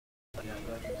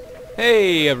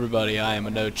Hey everybody, I am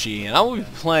Anochi, and I will be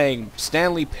playing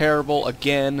Stanley Parable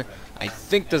again. I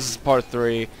think this is part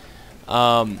 3.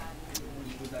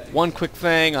 One quick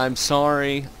thing, I'm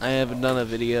sorry, I haven't done a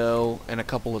video in a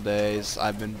couple of days.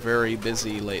 I've been very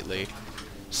busy lately.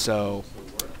 So,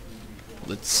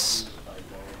 let's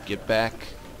get back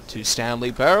to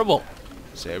Stanley Parable.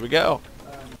 So here we go.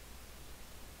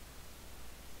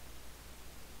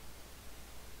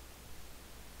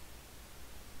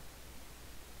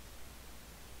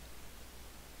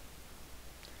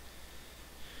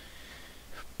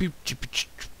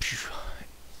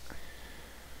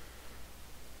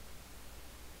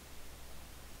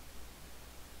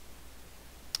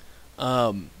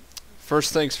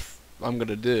 First things I'm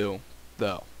gonna do,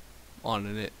 though, on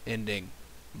an ending,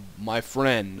 my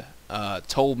friend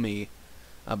told me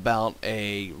about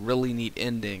a really neat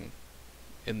ending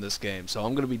in this game, so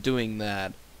I'm gonna be doing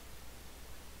that,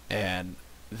 and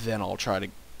then I'll try to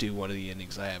do one of the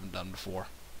endings I haven't done before.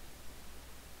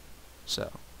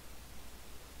 So,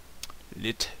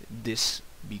 let this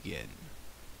begin.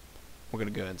 We're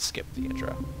gonna go ahead and skip the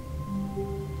intro.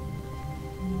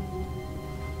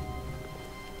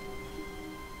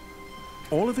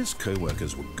 All of his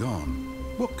co-workers were gone.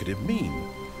 What could it mean?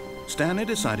 Stanley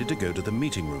decided to go to the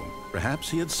meeting room. Perhaps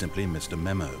he had simply missed a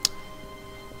memo.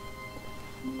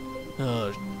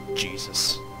 Oh,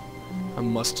 Jesus. I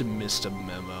must have missed a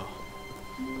memo.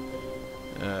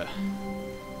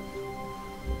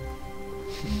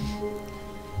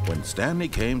 When Stanley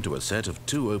came to a set of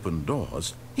 2 open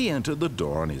doors, he entered the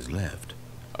door on his left.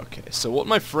 Okay, so what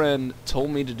my friend told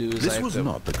me to do is This was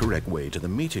not the correct way to the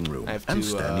meeting room, and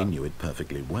Stanley knew it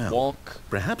perfectly well. Walk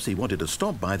Perhaps he wanted to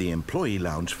stop by the employee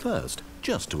lounge first,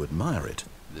 just to admire it.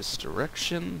 this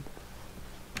direction.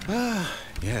 Ah,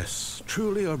 yes,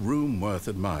 truly a room worth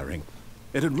admiring.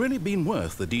 It had really been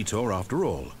worth the detour after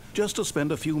all, just to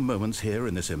spend a few moments here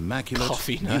in this immaculate,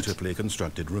 beautifully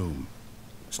constructed room.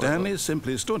 Stanley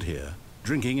simply stood here,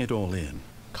 drinking it all in.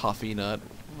 Coffee nut.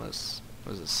 What does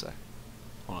this say?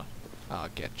 Hold on.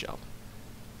 Get jump.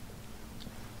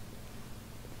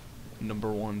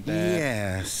 Number 1 bad.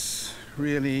 Yes,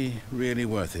 really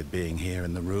worth it being here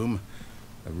in the room.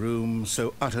 A room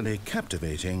so utterly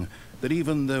captivating that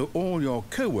even though all your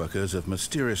co-workers have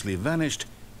mysteriously vanished,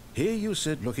 here you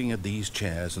sit looking at these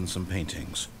chairs and some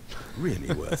paintings.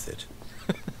 Really worth it.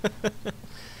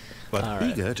 But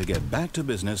eager to get back to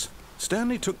business,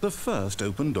 Stanley took the first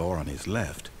open door on his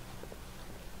left.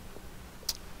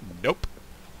 Nope.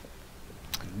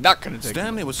 Not gonna take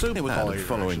Stanley was so bad at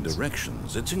following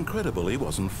directions, it's incredible he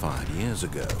wasn't 5 years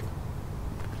ago.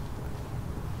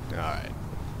 Alright.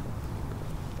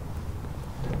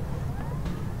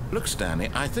 Look, Stanley,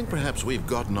 I think perhaps we've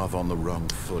gotten off on the wrong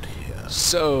foot here.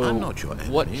 So, I'm not your enemy,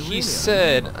 what he really,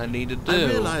 said I need to do... I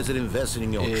realize that investing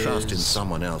in your trust in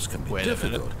someone else can be Wait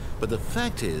difficult, but the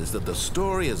fact is that the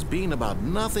story has been about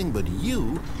nothing but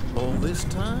you all this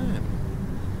time.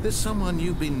 There's someone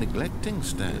you've been neglecting,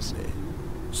 Stanley.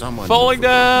 Someone falling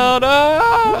down!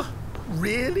 Ah!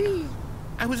 Really?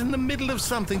 I was in the middle of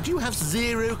something. Do you have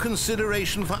zero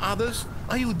consideration for others?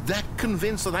 Are you that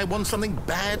convinced that I want something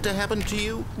bad to happen to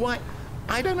you? Why,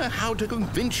 I don't know how to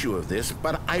convince you of this,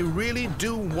 but I really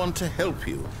do want to help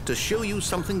you, to show you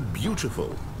something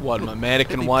beautiful. What, my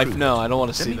mannequin wife? No, I don't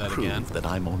want to see that again. Let me prove that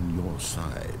I'm on your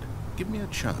side. Give me a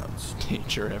chance.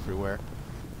 Danger everywhere.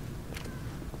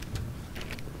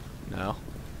 No.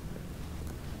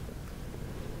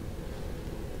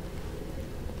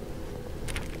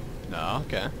 No,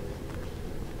 okay.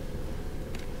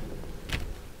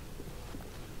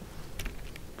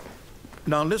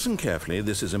 Now listen carefully,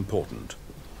 this is important.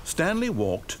 Stanley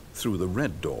walked through the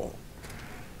red door.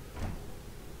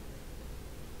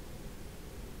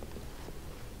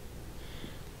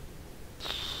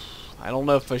 I don't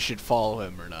know if I should follow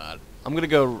him or not. I'm gonna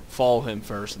go follow him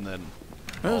first and then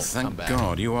Oh, thank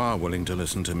God you are willing to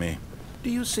listen to me. Do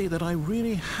you see that I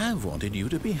really have wanted you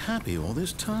to be happy all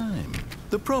this time?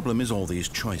 The problem is all these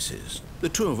choices. The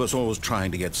 2 of us always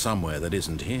trying to get somewhere that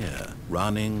isn't here.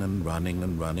 Running and running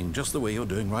and running, just the way you're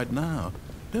doing right now.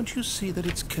 Don't you see that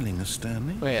it's killing us,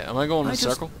 Stanley? Wait, am I going in a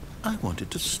circle? I wanted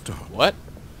to stop. What?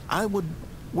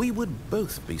 We would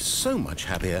both be so much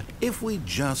happier if we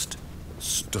just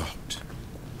stopped.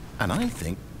 And I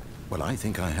think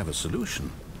I have a solution.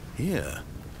 Here,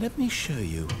 let me show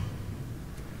you.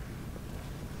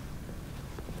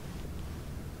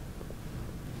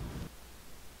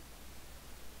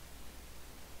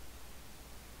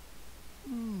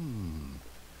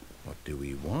 What do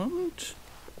we want?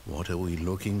 What are we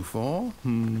looking for?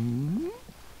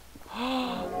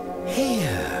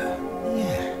 Here.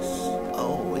 Yes.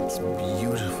 Oh, it's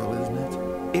beautiful, isn't it?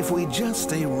 If we just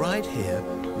stay right here,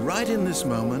 right in this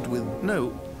moment with...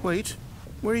 No, wait.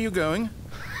 Where are you going?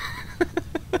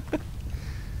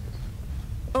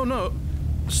 Oh, no.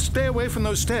 Stay away from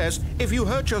those stairs. If you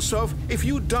hurt yourself, if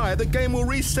you die, the game will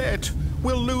reset.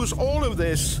 We'll lose all of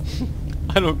this.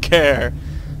 I don't care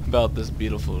about this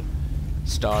beautiful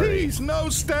story. Please, no,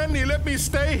 Stanley, let me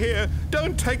stay here.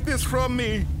 Don't take this from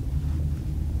me.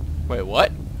 Wait,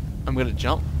 what? I'm gonna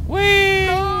jump. Whee!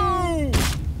 No!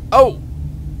 Oh!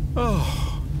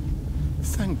 Oh,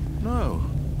 no.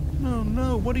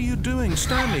 No, what are you doing,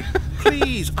 Stanley?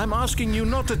 Please, I'm asking you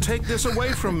not to take this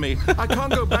away from me. I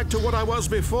can't go back to what I was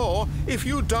before. If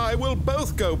you die, we'll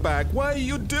both go back. Why are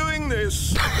you doing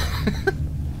this?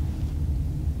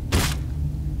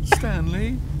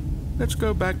 Stanley, let's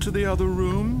go back to the other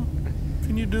room.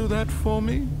 Can you do that for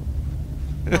me?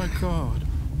 My God,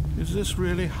 is this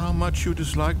really how much you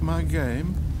dislike my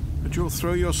game? That you'll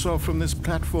throw yourself from this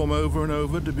platform over and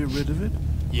over to be rid of it?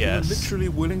 Yes. You're literally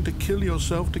willing to kill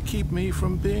yourself to keep me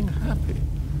from being happy.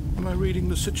 Am I reading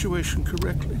the situation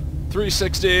correctly?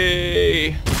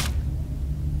 360!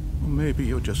 Or maybe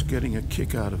you're just getting a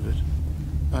kick out of it.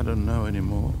 I don't know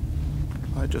anymore.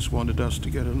 I just wanted us to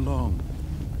get along.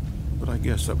 But I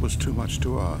guess that was too much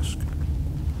to ask.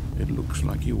 It looks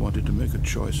like you wanted to make a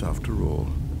choice after all.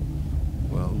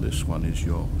 Well, this one is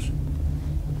yours.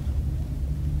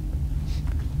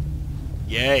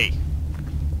 Yay!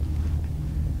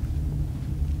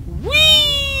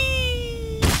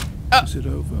 Whee! Is it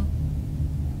over?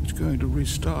 It's going to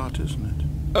restart, isn't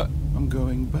it? I'm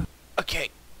going back. Okay,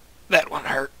 that one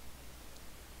hurt.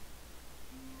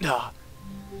 No.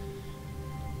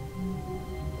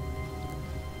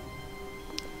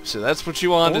 So that's what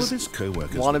you All of wanted, his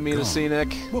co-workers wanted were me to gone. see,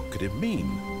 Nick? What could it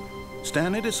mean?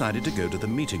 Stanley decided to go to the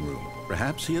meeting room.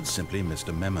 Perhaps he had simply missed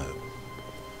a memo.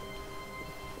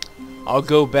 I'll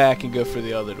go back and go for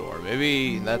the other door.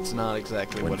 Maybe that's not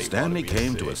exactly When what he Stanley wanted me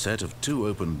came to to see. a set of two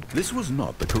open... This was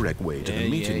not the correct way to the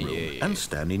meeting room, and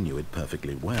Stanley knew it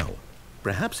perfectly well.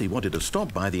 Perhaps he wanted to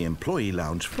stop by the employee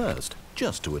lounge first,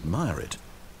 just to admire it.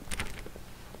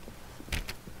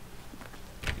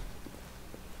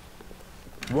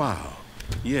 Wow.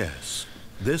 Yes,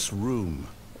 this room.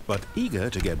 But eager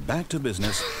to get back to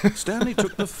business, Stanley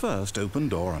took the first open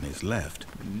door on his left.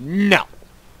 No!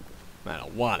 I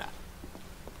don't wanna.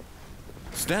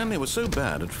 Stanley was so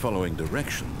bad at following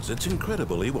directions, it's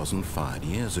incredible he wasn't fired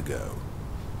years ago.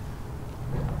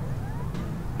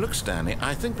 Look, Stanley,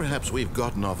 I think perhaps we've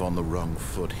gotten off on the wrong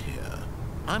foot here.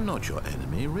 I'm not your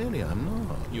enemy, really, I'm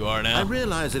not. You are now? I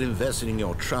realize that investing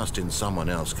your trust in someone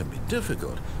else can be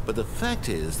difficult, but the fact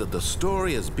is that the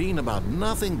story has been about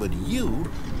nothing but you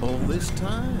all this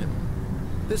time.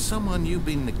 There's someone you've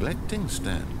been neglecting,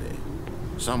 Stanley.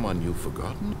 Someone you've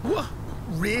forgotten. What?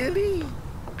 Really?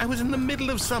 I was in the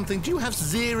middle of something. Do you have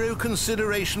zero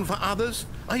consideration for others?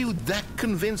 Are you that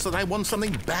convinced that I want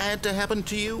something bad to happen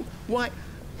to you? Why,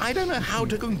 I don't know how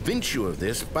to convince you of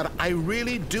this, but I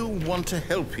really do want to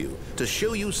help you, to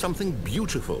show you something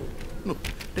beautiful. Look,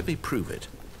 let me prove it.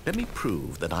 Let me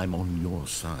prove that I'm on your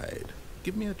side.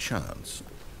 Give me a chance.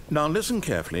 Now listen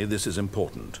carefully, this is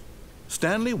important.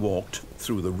 Stanley walked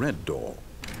through the red door.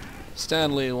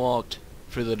 Stanley walked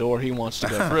through the door he wants to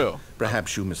go through.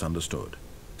 Perhaps you misunderstood.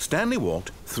 Stanley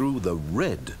walked through the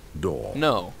red door.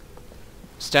 No.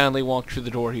 Stanley walked through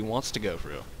the door he wants to go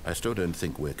through. I still don't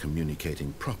think we're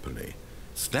communicating properly.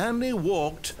 Stanley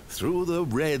walked through the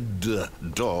red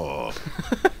door.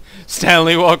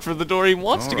 Stanley walked through the door he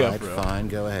wants to go All right, through. fine.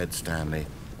 Go ahead, Stanley.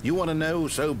 You want to know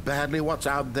so badly what's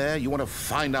out there? You want to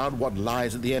find out what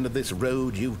lies at the end of this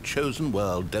road you've chosen?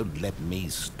 Well, don't let me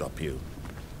stop you.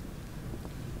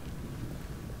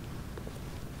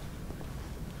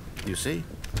 You see?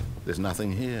 There's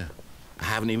nothing here. I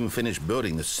haven't even finished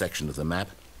building this section of the map,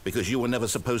 because you were never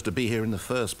supposed to be here in the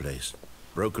first place.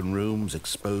 Broken rooms,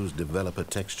 exposed developer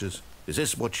textures. Is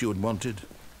this what you had wanted?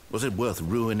 Was it worth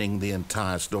ruining the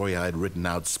entire story I had written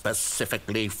out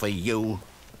specifically for you?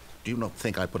 Do you not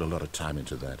think I put a lot of time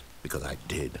into that? Because I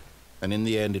did. And in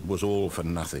the end, it was all for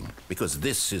nothing, because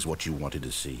this is what you wanted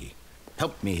to see.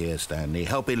 Help me here, Stanley.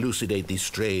 Help elucidate these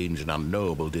strange and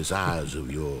unknowable desires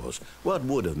of yours. What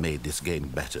would have made this game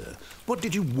better? What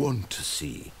did you want to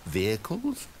see?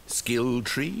 Vehicles? Skill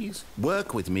trees?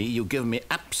 Work with me. You've given me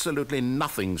absolutely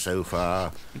nothing so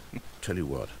far. Tell you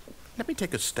what. Let me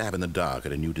take a stab in the dark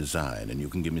at a new design, and you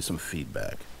can give me some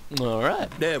feedback. All right.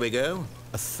 There we go.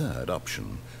 A third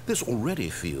option. This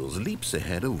already feels leaps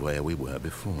ahead of where we were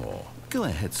before. Go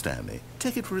ahead, Stanley.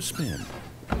 Take it for a spin.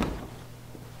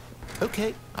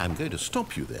 Okay, I'm going to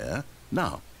stop you there.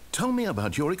 Now, tell me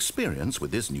about your experience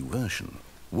with this new version.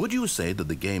 Would you say that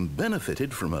the game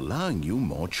benefited from allowing you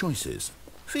more choices?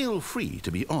 Feel free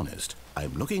to be honest.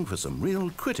 I'm looking for some real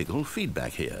critical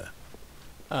feedback here.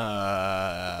 5?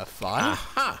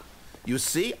 Aha! You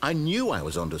see, I knew I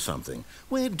was onto something.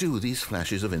 Where do these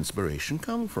flashes of inspiration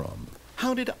come from?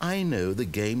 How did I know the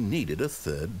game needed a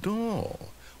third door?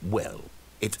 Well,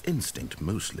 it's instinct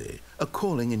mostly, a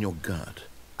calling in your gut.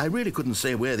 I really couldn't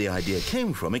say where the idea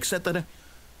came from, except that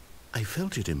I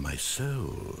felt it in my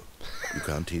soul. You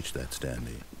can't teach that,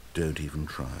 Stanley. Don't even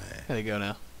try. There you go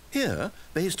now. Here,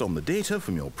 based on the data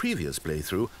from your previous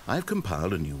playthrough, I've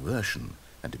compiled a new version.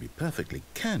 And to be perfectly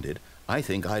candid, I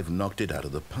think I've knocked it out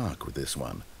of the park with this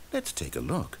one. Let's take a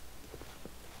look.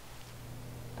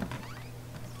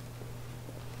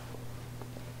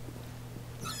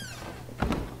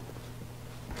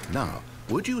 Now,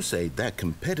 would you say that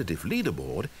competitive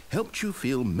leaderboard helped you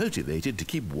feel motivated to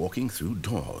keep walking through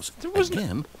doors?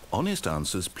 Again, honest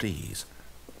answers, please.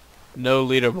 No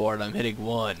leaderboard. I'm hitting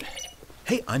 1.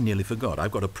 Hey, I nearly forgot.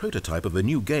 I've got a prototype of a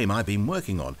new game I've been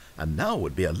working on, and now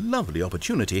would be a lovely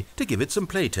opportunity to give it some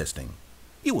play testing.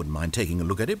 You wouldn't mind taking a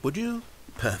look at it, would you?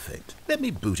 Perfect. Let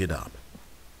me boot it up.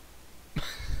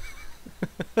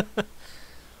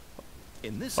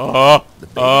 In this game, the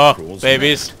baby crawls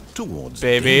left towards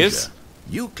babies. danger.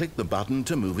 You click the button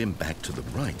to move him back to the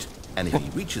right, and if he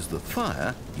reaches the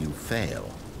fire, you fail.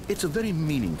 It's a very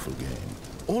meaningful game,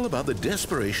 all about the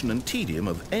desperation and tedium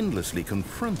of endlessly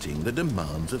confronting the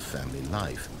demands of family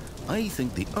life. I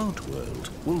think the art world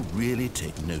will really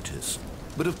take notice.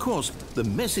 But of course, the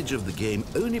message of the game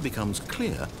only becomes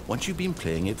clear once you've been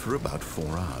playing it for about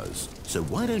 4 hours. So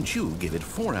why don't you give it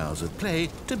 4 hours of play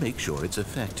to make sure it's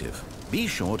effective? Be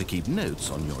sure to keep notes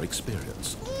on your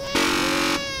experience.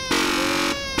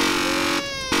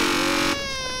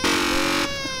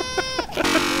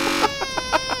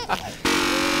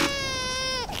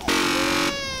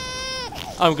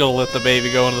 I'm gonna let the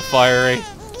baby go into the fire, eh?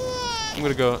 I'm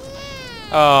gonna go...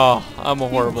 Oh, I'm a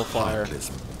horrible fire.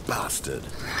 Heartless bastard.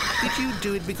 Did you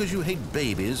do it because you hate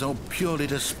babies or purely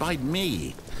to spite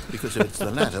me? Because if it's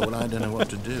the latter, well, I don't know what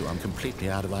to do. I'm completely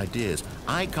out of ideas.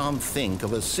 I can't think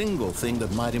of a single thing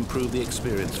that might improve the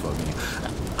experience for me.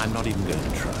 I'm not even going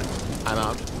to try. I'm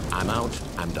out,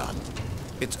 I'm done.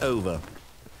 It's over.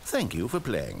 Thank you for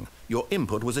playing. Your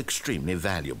input was extremely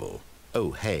valuable.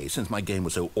 Oh, hey, since my game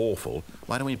was so awful,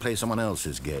 why don't we play someone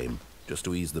else's game? Just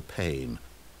to ease the pain.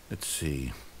 Let's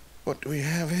see. What do we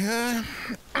have here?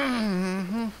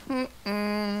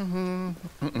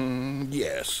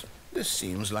 Yes, this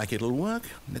seems like it'll work.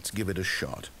 Let's give it a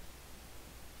shot.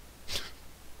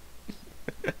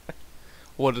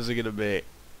 What is it gonna be?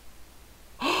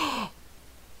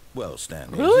 Well,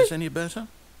 Stanley, Really? is this any better?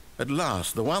 At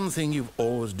last, the one thing you've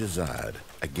always desired.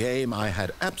 A game I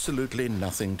had absolutely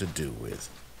nothing to do with.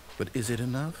 But is it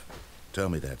enough? Tell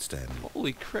me that, Stanley.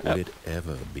 Holy crap. Would it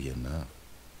ever be enough?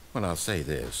 Well, I'll say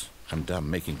this. I'm done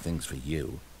making things for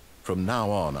you. From now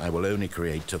on, I will only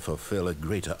create to fulfill a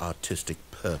greater artistic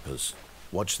purpose.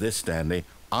 Watch this, Stanley.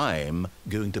 I'm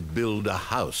going to build a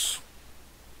house.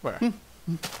 Where?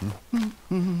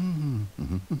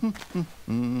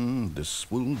 This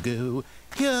will go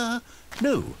here.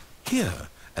 No, here.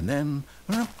 And then...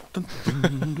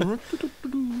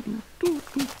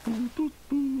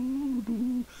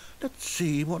 Let's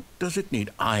see, what does it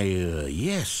need?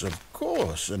 Yes, of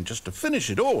course. And just to finish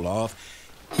it all off,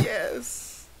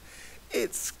 yes,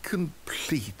 it's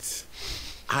complete.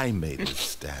 I made this,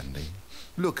 Stanley.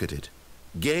 Look at it.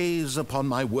 Gaze upon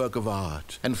my work of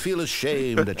art and feel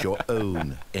ashamed at your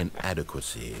own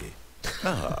inadequacy.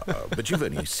 But you've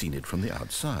only seen it from the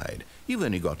outside. You've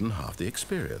only gotten half the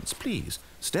experience. Please,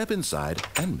 step inside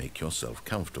and make yourself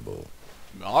comfortable.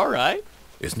 All right.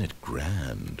 Isn't it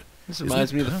grand? This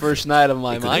reminds me of the first night of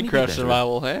my Minecraft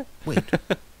survival, hey? Wait,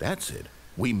 that's it.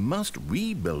 We must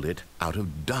rebuild it out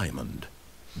of diamond.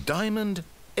 Diamond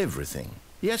everything.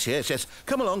 Yes, yes, yes.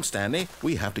 Come along, Stanley.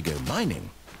 We have to go mining.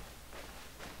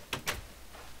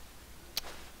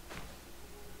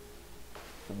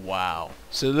 Wow.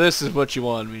 So this is what you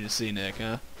wanted me to see, Nick,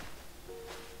 huh?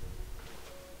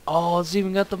 Oh, it's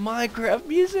even got the Minecraft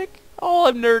music. Oh,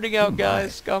 I'm nerding out,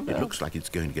 guys. Calm down. It looks like it's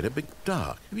going to get a bit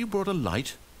dark. Have you brought a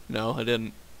light? No, I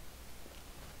didn't.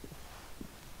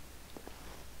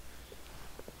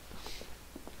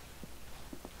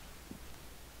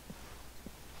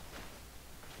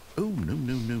 Oh,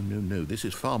 no. This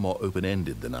is far more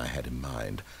open-ended than I had in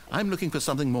mind. I'm looking for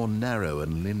something more narrow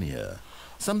and linear.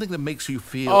 Something that makes you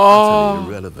feel utterly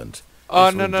irrelevant. Oh,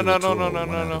 This no, will no, do no, it no, all, no, no,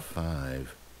 1 no, out no. of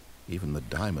 5. Even the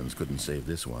diamonds couldn't save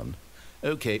this one.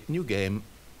 Okay, new game.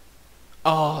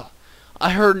 Oh, I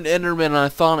heard an Enderman and I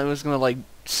thought it was gonna, like,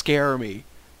 scare me.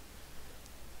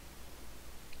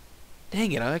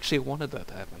 Dang it, I actually wanted that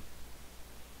to happen.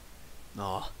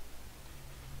 Aw.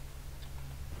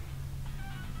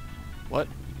 What?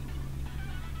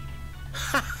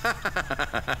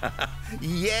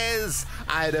 Yes!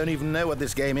 I don't even know what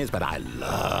this game is, but I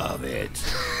love it.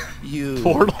 You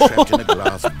Portal. trapped in a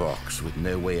glass box with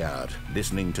no way out,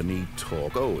 listening to me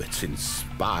talk. Oh, it's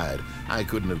inspired. I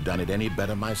couldn't have done it any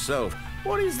better myself.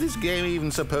 What is this game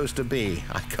even supposed to be?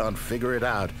 I can't figure it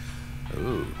out.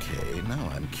 Okay, now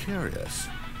I'm curious.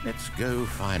 Let's go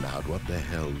find out what the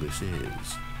hell this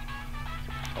is.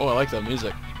 Oh, I like that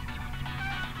music.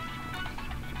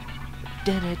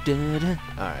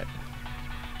 Alright.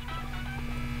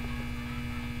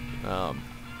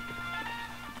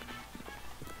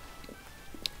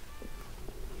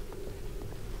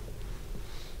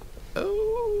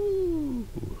 Oh,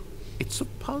 it's a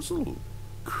puzzle.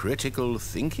 Critical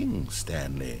thinking,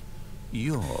 Stanley.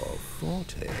 Your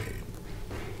forte.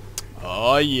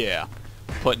 Oh yeah.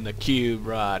 Putting the cube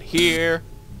right here.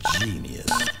 Genius.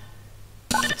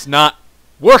 It's not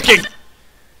working!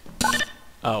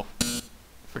 Oh.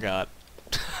 Forgot.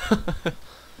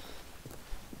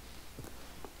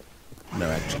 No,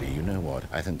 actually, you know what?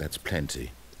 I think that's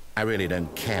plenty. I really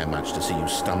don't care much to see you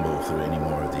stumble through any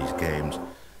more of these games,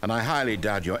 and I highly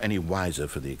doubt you're any wiser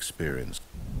for the experience.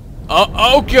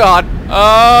 Oh god!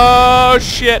 Oh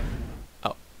shit!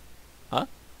 Oh. Huh?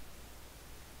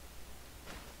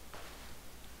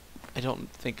 I don't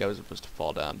think I was supposed to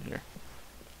fall down here.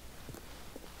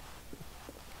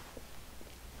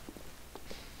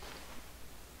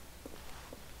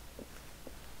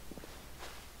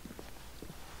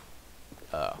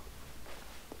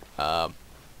 Oh.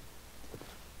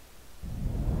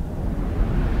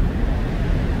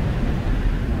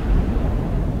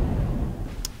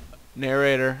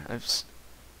 Narrator.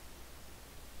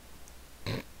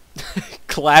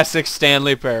 Classic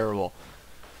Stanley Parable.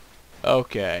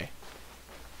 Okay.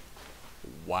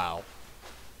 Wow.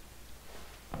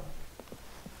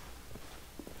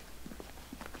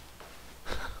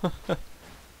 What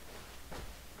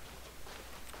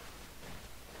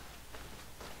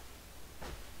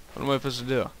am I supposed to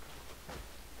do?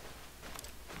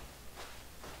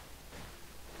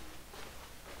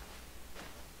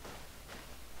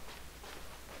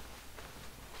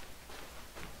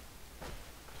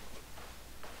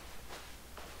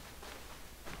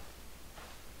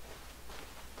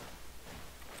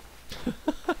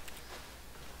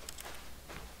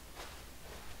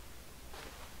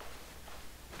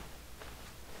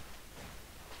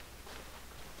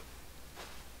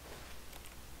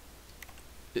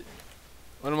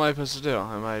 What am I supposed to do?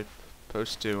 Am I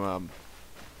supposed to,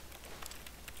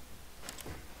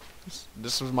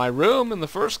 This was my room in the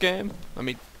first game. I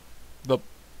mean, the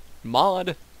mod.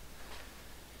 Am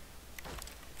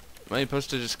I supposed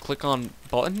to just click on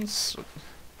buttons?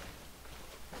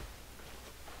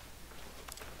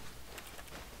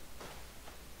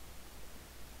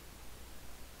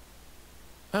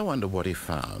 I wonder what he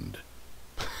found.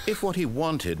 If what he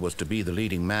wanted was to be the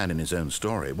leading man in his own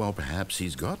story, well, perhaps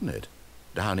he's gotten it.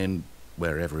 Down in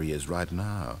wherever he is right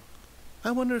now.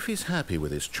 I wonder if he's happy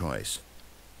with his choice,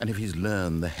 and if he's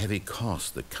learned the heavy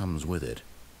cost that comes with it.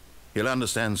 He'll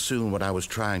understand soon what I was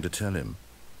trying to tell him.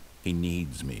 He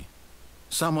needs me.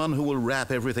 Someone who will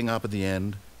wrap everything up at the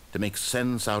end, to make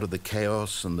sense out of the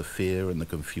chaos and the fear and the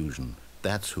confusion.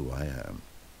 That's who I am.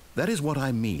 That is what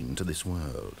I mean to this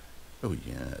world. Oh,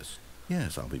 yes.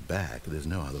 Yes, I'll be back. There's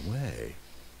no other way.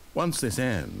 Once this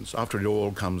ends, after it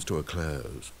all comes to a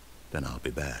close, then I'll be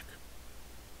back.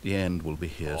 The end will be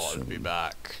here soon. I'll be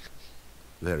back.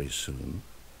 Very soon.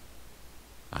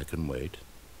 I can wait.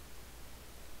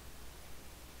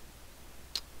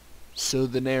 So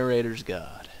the narrator's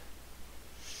God.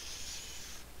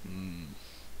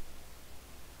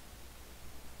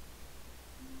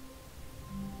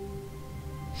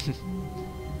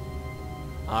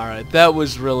 Alright, that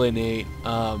was really neat.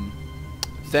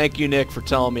 Thank you, Nick, for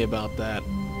telling me about that.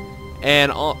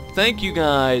 And thank you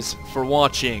guys for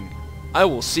watching. I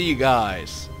will see you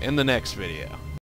guys in the next video.